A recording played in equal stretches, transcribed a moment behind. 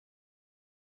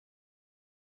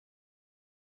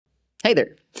Hey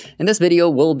there! In this video,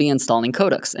 we'll be installing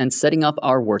Codux and setting up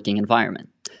our working environment.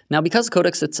 Now, because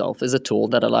Codux itself is a tool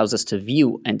that allows us to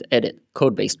view and edit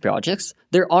code-based projects,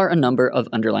 there are a number of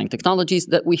underlying technologies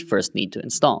that we first need to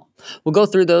install. We'll go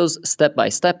through those step by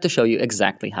step to show you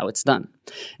exactly how it's done.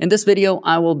 In this video,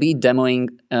 I will be demoing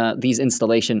these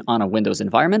installation on a Windows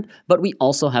environment, but we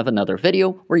also have another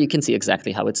video where you can see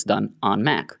exactly how it's done on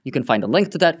Mac. You can find a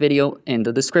link to that video in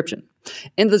the description.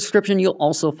 In the description, you'll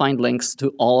also find links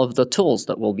to all of the tools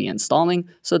that we'll be installing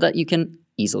so that you can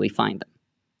easily find them.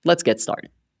 Let's get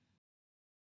started.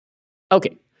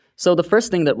 Okay, so the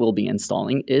first thing that we'll be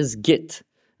installing is Git.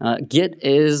 Git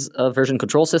is a version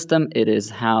control system. It is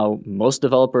how most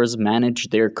developers manage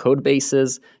their code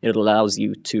bases. It allows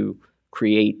you to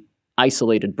create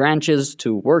isolated branches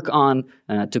to work on,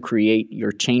 to create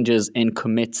your changes in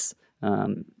commits,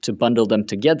 to bundle them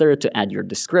together, to add your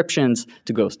descriptions,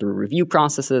 to go through review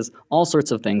processes, all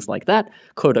sorts of things like that.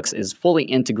 Codux is fully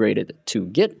integrated to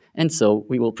Git, and so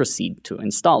we will proceed to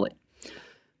install it.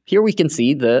 Here we can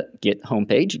see the Git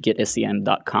homepage,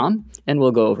 gitscm.com, and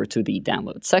we'll go over to the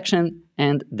download section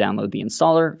and download the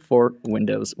installer for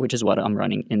Windows, which is what I'm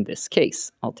running in this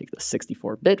case. I'll take the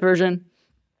 64-bit version.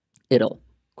 It'll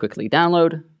quickly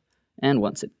download, and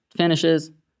once it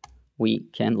finishes, we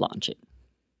can launch it.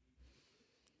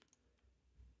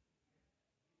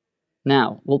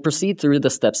 Now, we'll proceed through the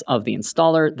steps of the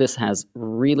installer. This has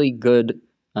really good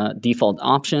default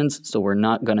options, so we're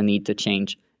not going to need to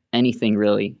change anything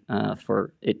really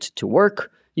for it to work.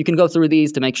 You can go through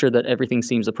these to make sure that everything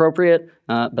seems appropriate,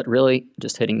 but really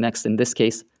just hitting next in this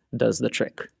case does the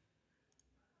trick.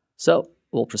 So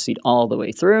we'll proceed all the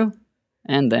way through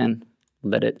and then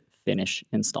let it finish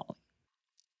installing.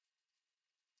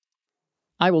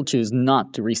 I will choose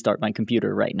not to restart my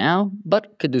computer right now,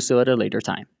 but could do so at a later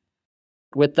time.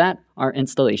 With that, our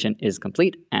installation is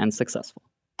complete and successful.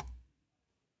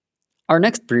 Our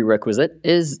next prerequisite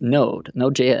is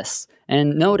NodeJS.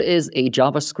 And Node is a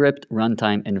JavaScript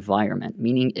runtime environment,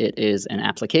 meaning it is an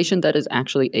application that is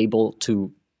actually able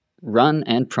to run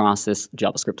and process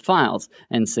JavaScript files.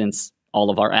 And since all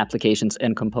of our applications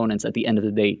and components at the end of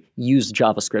the day use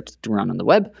JavaScript to run on the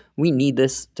web, we need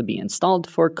this to be installed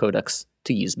for Codux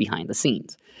to use behind the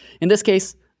scenes. In this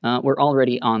case, we're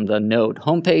already on the Node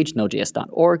homepage,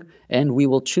 nodejs.org, and we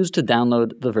will choose to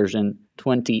download the version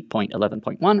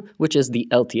 20.11.1, which is the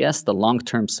LTS, the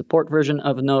long-term support version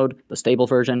of Node, the stable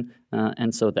version,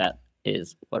 and so that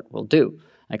is what we'll do.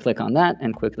 I click on that,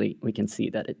 and quickly we can see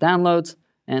that it downloads,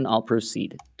 and I'll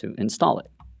proceed to install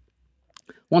it.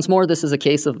 Once more, this is a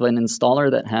case of an installer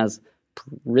that has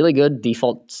really good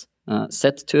defaults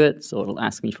set to it, so it'll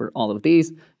ask me for all of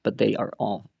these, but they are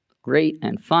all great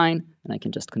and fine, and I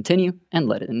can just continue and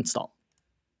let it install.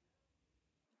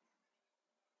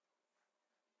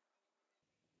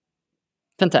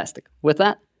 Fantastic. With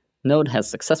that, Node has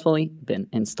successfully been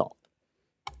installed.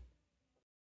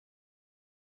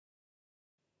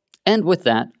 And with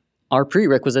that, our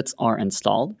prerequisites are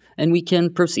installed, and we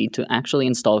can proceed to actually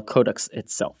install Codux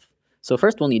itself. So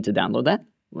first we'll need to download that.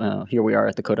 Here we are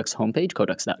at the Codux homepage,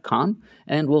 codux.com,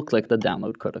 and we'll click the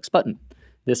Download Codux button.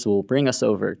 This will bring us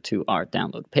over to our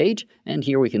download page, and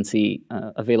here we can see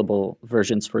available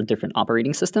versions for different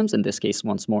operating systems. In this case,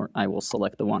 once more, I will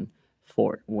select the one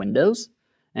for Windows,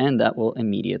 and that will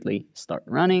immediately start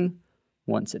running.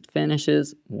 Once it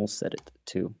finishes, we'll set it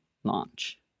to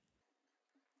launch.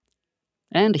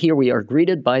 And here we are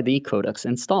greeted by the Codux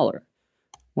installer.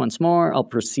 Once more, I'll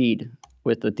proceed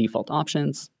with the default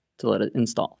options to let it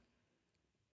install.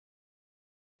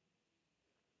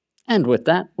 And with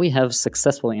that, we have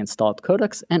successfully installed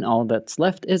Codux, and all that's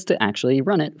left is to actually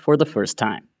run it for the first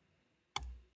time.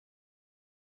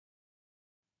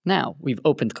 Now, we've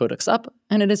opened Codux up,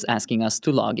 and it is asking us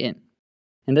to log in.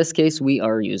 In this case, we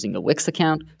are using a Wix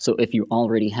account, so if you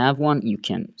already have one, you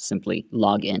can simply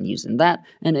log in using that,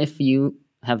 and if you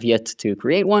have yet to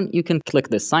create one, you can click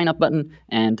the sign up button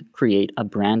and create a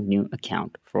brand new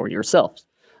account for yourselves.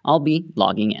 I'll be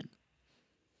logging in.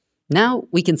 Now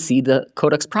we can see the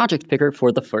Codux project picker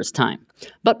for the first time.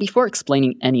 But before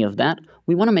explaining any of that,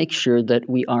 we want to make sure that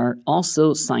we are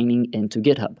also signing into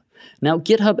GitHub. Now,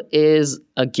 GitHub is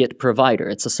a Git provider.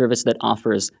 It's a service that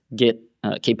offers Git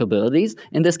capabilities.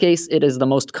 In this case, it is the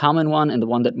most common one and the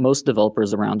one that most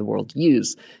developers around the world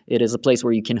use. It is a place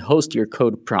where you can host your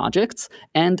code projects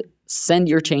and send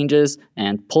your changes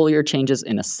and pull your changes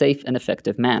in a safe and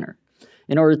effective manner.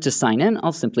 In order to sign in,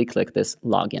 I'll simply click this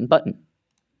login button.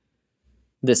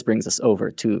 This brings us over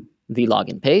to the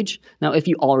login page. Now, if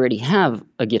you already have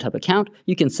a GitHub account,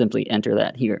 you can simply enter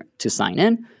that here to sign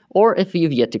in, or if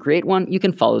you've yet to create one, you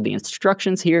can follow the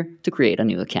instructions here to create a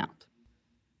new account.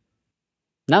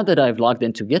 Now that I've logged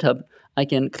into GitHub, I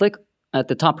can click at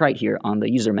the top right here on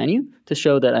the user menu to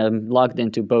show that I'm logged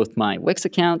into both my Wix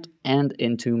account and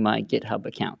into my GitHub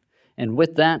account. And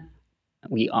with that,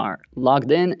 we are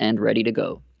logged in and ready to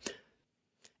go.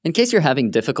 In case you're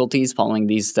having difficulties following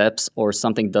these steps or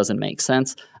something doesn't make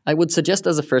sense, I would suggest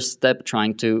as a first step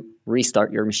trying to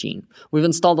restart your machine. We've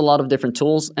installed a lot of different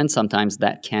tools, and sometimes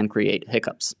that can create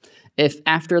hiccups. If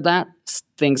after that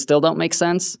things still don't make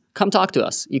sense, come talk to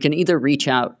us. You can either reach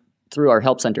out through our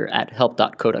help center at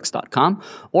help.codux.com,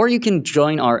 or you can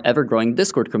join our ever-growing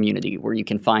Discord community where you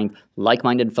can find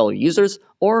like-minded fellow users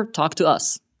or talk to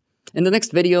us. In the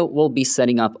next video, we'll be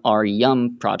setting up our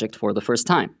Yum project for the first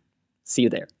time. See you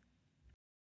there.